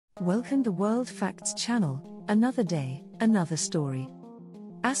Welcome to World Facts Channel, another day, another story.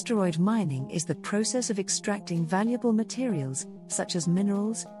 Asteroid mining is the process of extracting valuable materials, such as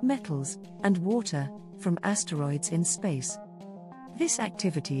minerals, metals, and water, from asteroids in space. This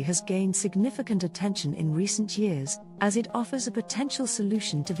activity has gained significant attention in recent years, as it offers a potential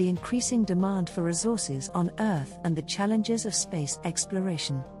solution to the increasing demand for resources on Earth and the challenges of space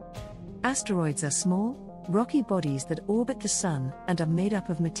exploration. Asteroids are small, rocky bodies that orbit the Sun and are made up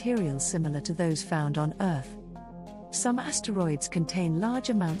of materials similar to those found on Earth. Some asteroids contain large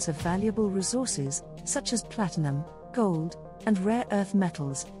amounts of valuable resources, such as platinum, gold, and rare earth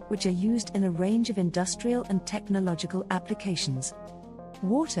metals, which are used in a range of industrial and technological applications.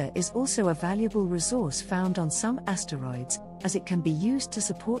 Water is also a valuable resource found on some asteroids, as it can be used to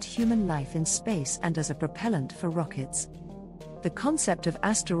support human life in space and as a propellant for rockets. The concept of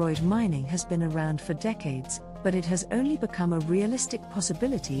asteroid mining has been around for decades, but it has only become a realistic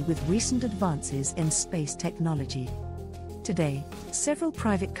possibility with recent advances in space technology. Today, several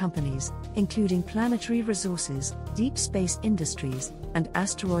private companies, including Planetary Resources, Deep Space Industries, and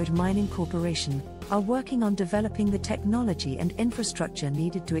Asteroid Mining Corporation, are working on developing the technology and infrastructure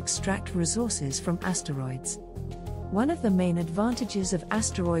needed to extract resources from asteroids. One of the main advantages of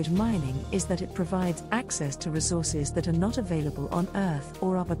asteroid mining is that it provides access to resources that are not available on Earth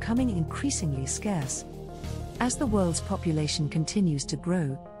or are becoming increasingly scarce. As the world's population continues to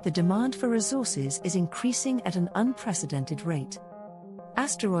grow, the demand for resources is increasing at an unprecedented rate.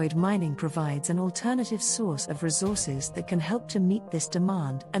 Asteroid mining provides an alternative source of resources that can help to meet this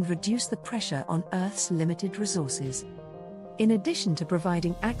demand and reduce the pressure on Earth's limited resources. In addition to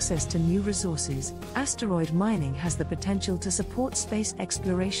providing access to new resources, asteroid mining has the potential to support space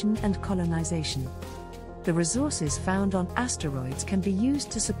exploration and colonization. The resources found on asteroids can be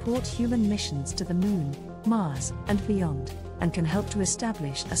used to support human missions to the Moon, Mars, and beyond, and can help to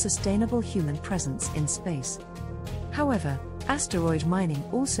establish a sustainable human presence in space. However, asteroid mining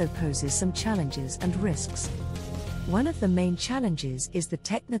also poses some challenges and risks. One of the main challenges is the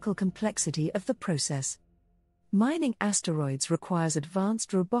technical complexity of the process. Mining asteroids requires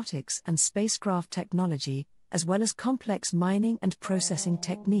advanced robotics and spacecraft technology, as well as complex mining and processing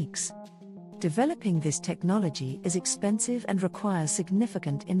techniques. Developing this technology is expensive and requires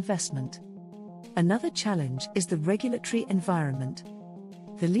significant investment. Another challenge is the regulatory environment.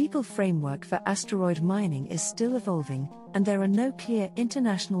 The legal framework for asteroid mining is still evolving, and there are no clear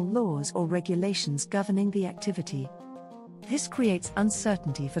international laws or regulations governing the activity. This creates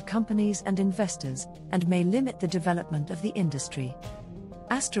uncertainty for companies and investors, and may limit the development of the industry.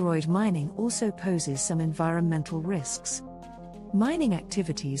 Asteroid mining also poses some environmental risks. Mining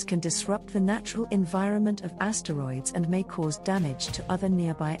activities can disrupt the natural environment of asteroids and may cause damage to other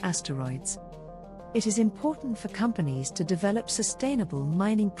nearby asteroids. It is important for companies to develop sustainable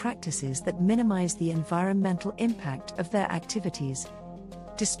mining practices that minimize the environmental impact of their activities.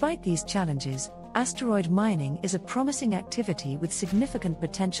 Despite these challenges, asteroid mining is a promising activity with significant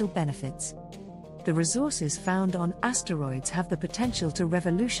potential benefits. The resources found on asteroids have the potential to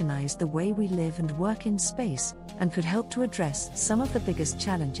revolutionize the way we live and work in space, and could help to address some of the biggest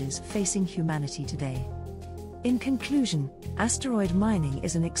challenges facing humanity today. In conclusion, asteroid mining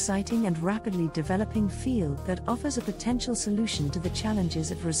is an exciting and rapidly developing field that offers a potential solution to the challenges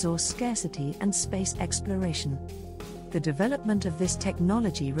of resource scarcity and space exploration. The development of this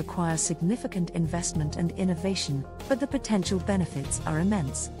technology requires significant investment and innovation, but the potential benefits are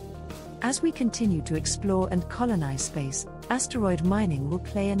immense. As we continue to explore and colonize space, asteroid mining will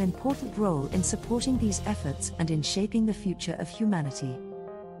play an important role in supporting these efforts and in shaping the future of humanity.